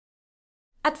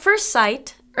At first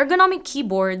sight, ergonomic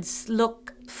keyboards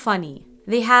look funny.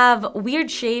 They have weird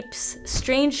shapes,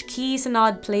 strange keys in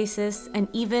odd places, and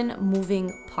even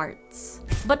moving parts.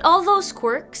 But all those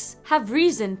quirks have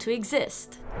reason to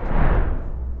exist.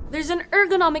 There's an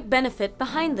ergonomic benefit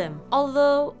behind them.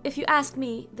 Although, if you ask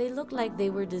me, they look like they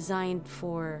were designed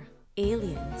for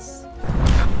aliens.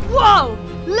 Whoa!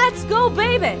 Let's go,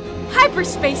 baby!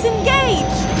 Hyperspace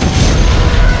engaged!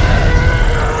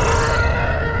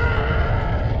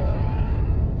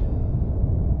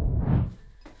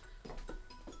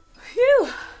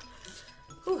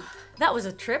 That was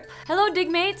a trip. Hello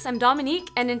Dygmates, I'm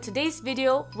Dominique, and in today's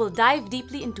video, we'll dive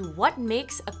deeply into what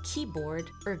makes a keyboard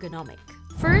ergonomic.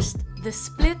 First, the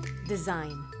split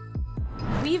design.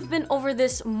 We've been over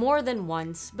this more than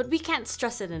once, but we can't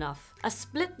stress it enough. A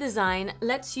split design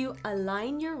lets you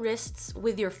align your wrists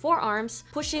with your forearms,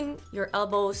 pushing your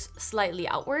elbows slightly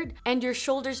outward and your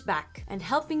shoulders back, and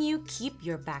helping you keep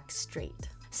your back straight.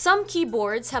 Some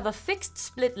keyboards have a fixed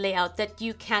split layout that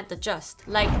you can't adjust,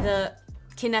 like the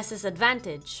Kinesis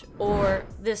Advantage, or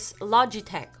this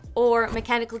Logitech, or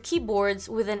mechanical keyboards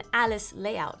with an Alice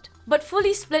layout. But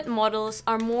fully split models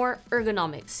are more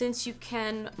ergonomic since you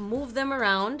can move them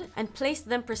around and place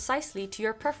them precisely to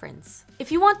your preference.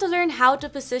 If you want to learn how to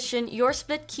position your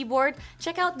split keyboard,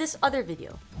 check out this other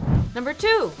video. Number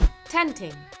 2,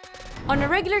 tenting. On a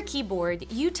regular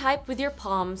keyboard, you type with your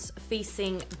palms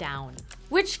facing down,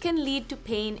 which can lead to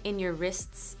pain in your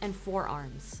wrists and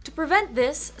forearms. To prevent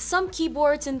this, some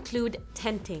keyboards include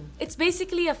tenting. It's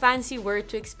basically a fancy word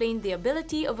to explain the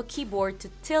ability of a keyboard to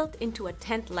tilt into a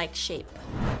tent-like shape.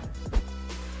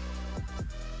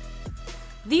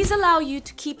 These allow you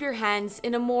to keep your hands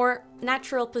in a more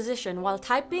natural position while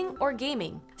typing or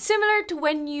gaming, similar to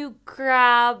when you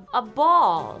grab a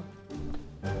ball.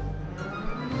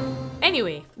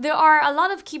 Anyway, there are a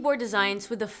lot of keyboard designs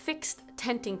with a fixed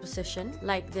tenting position,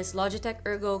 like this Logitech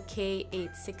Ergo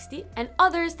K860, and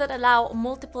others that allow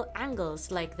multiple angles,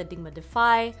 like the Dygma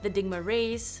Defy, the Dygma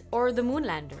Raise, or the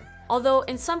Moonlander. Although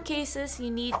in some cases, you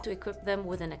need to equip them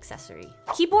with an accessory.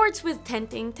 Keyboards with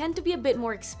tenting tend to be a bit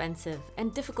more expensive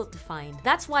and difficult to find.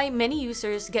 That's why many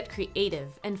users get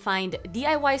creative and find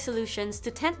DIY solutions to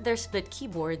tent their split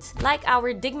keyboards, like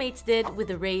our Dygmates did with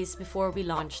the Raise before we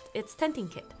launched its tenting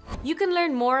kit. You can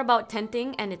learn more about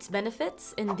tenting and its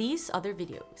benefits in these other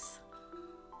videos.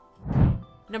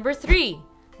 Number 3,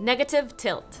 negative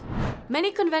tilt.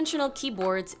 Many conventional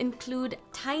keyboards include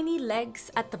tiny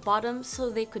legs at the bottom so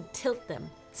they could tilt them.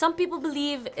 Some people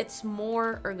believe it's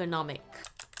more ergonomic,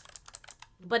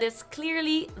 but it's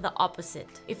clearly the opposite.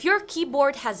 If your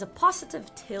keyboard has a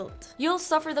positive tilt, you'll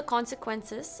suffer the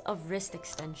consequences of wrist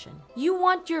extension. You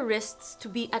want your wrists to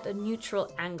be at a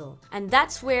neutral angle, and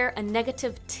that's where a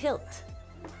negative tilt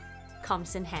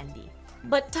comes in handy.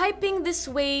 But typing this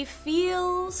way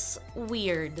feels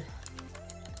weird.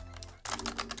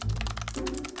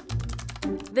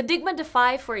 The Dygma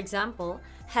Defy, for example,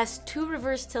 has 2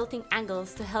 reverse tilting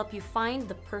angles to help you find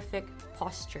the perfect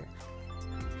posture.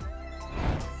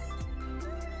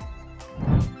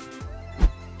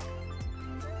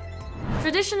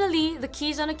 Traditionally, the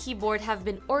keys on a keyboard have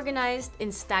been organized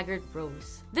in staggered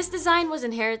rows. This design was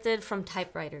inherited from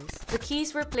typewriters. The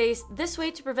keys were placed this way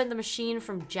to prevent the machine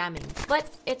from jamming, but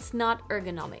it's not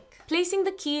ergonomic. Placing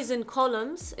the keys in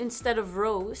columns instead of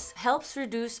rows helps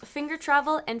reduce finger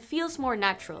travel and feels more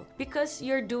natural because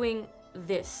you're doing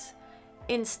this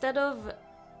instead of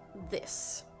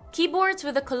this. Keyboards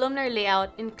with a columnar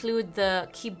layout include the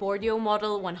Keyboardio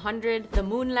Model 100, the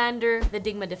Moonlander, the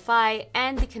Dygma Defy,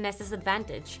 and the Kinesis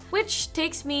Advantage, which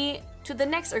takes me to the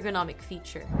next ergonomic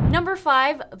feature. Number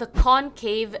 5, the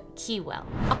Concave Key Well.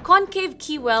 A concave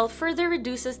key well further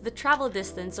reduces the travel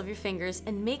distance of your fingers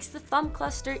and makes the thumb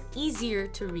cluster easier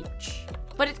to reach.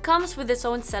 But it comes with its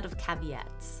own set of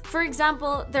caveats. For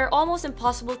example, they're almost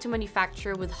impossible to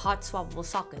manufacture with hot swappable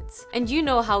sockets. And you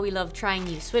know how we love trying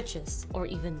new switches, or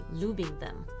even lubing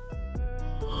them.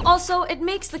 Also, it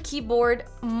makes the keyboard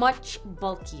much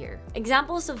bulkier.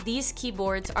 Examples of these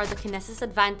keyboards are the Kinesis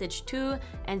Advantage 2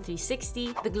 and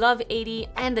 360, the Glove 80,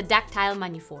 and the Dactyle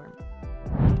Maniform.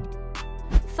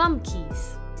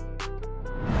 Thumbkeys.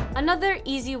 Another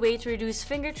easy way to reduce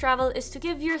finger travel is to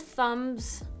give your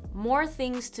thumbs more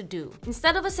things to do.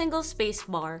 Instead of a single space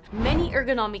bar, many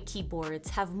ergonomic keyboards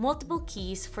have multiple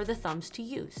keys for the thumbs to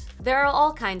use. There are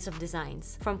all kinds of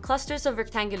designs, from clusters of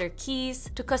rectangular keys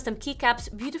to custom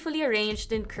keycaps beautifully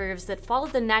arranged in curves that follow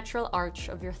the natural arch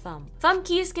of your thumb. Thumb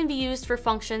keys can be used for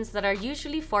functions that are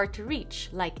usually far to reach,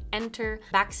 like enter,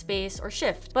 backspace, or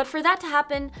shift. But for that to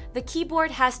happen, the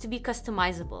keyboard has to be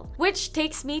customizable, which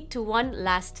takes me to one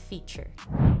last feature.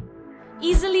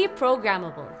 Easily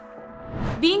programmable.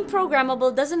 Being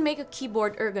programmable doesn't make a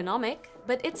keyboard ergonomic,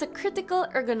 but it's a critical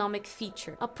ergonomic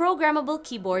feature. A programmable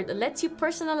keyboard lets you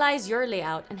personalize your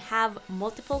layout and have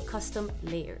multiple custom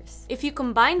layers. If you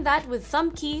combine that with thumb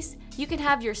keys, you can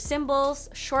have your symbols,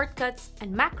 shortcuts,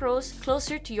 and macros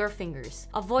closer to your fingers,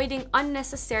 avoiding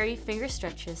unnecessary finger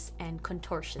stretches and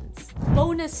contortions.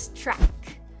 Bonus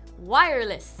track: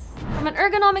 wireless. From an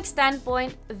ergonomic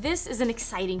standpoint, this is an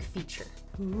exciting feature.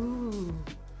 Ooh,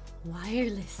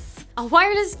 wireless. A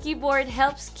wireless keyboard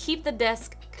helps keep the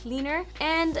desk cleaner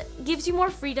and gives you more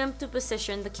freedom to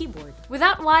position the keyboard.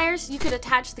 Without wires, you could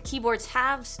attach the keyboard's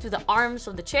halves to the arms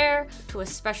of the chair, to a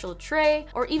special tray,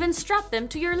 or even strap them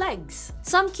to your legs.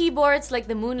 Some keyboards like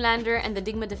the Moonlander and the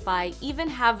Dygma Defy even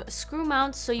have screw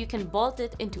mounts so you can bolt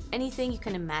it into anything you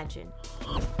can imagine.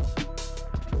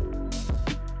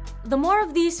 The more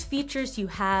of these features you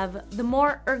have, the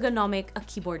more ergonomic a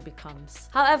keyboard becomes.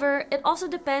 However, it also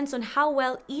depends on how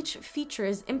well each feature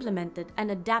is implemented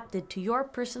and adapted to your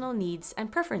personal needs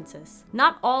and preferences.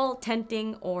 Not all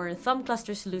tenting or thumb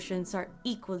cluster solutions are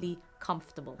equally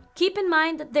comfortable. Keep in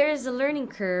mind that there is a learning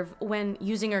curve when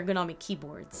using ergonomic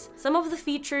keyboards. Some of the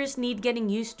features need getting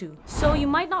used to, so you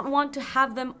might not want to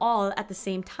have them all at the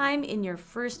same time in your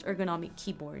first ergonomic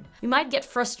keyboard. You might get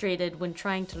frustrated when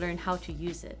trying to learn how to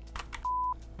use it.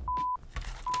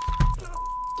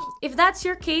 If that's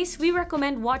your case, we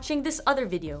recommend watching this other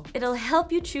video. It'll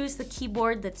help you choose the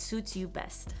keyboard that suits you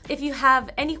best. If you have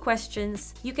any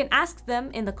questions, you can ask them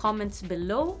in the comments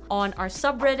below, on our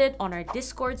subreddit, on our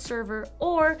Discord server,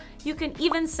 or you can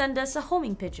even send us a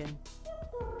homing pigeon.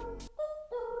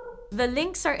 The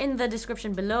links are in the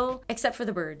description below, except for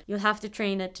the bird. You'll have to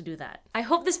train it to do that. I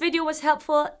hope this video was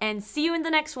helpful, and see you in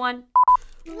the next one.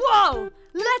 Whoa!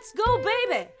 Let's go,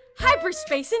 baby!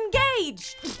 Hyperspace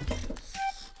engaged!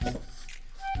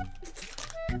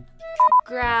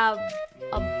 Grab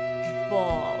a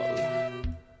ball.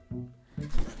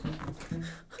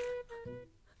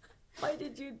 Why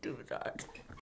did you do that?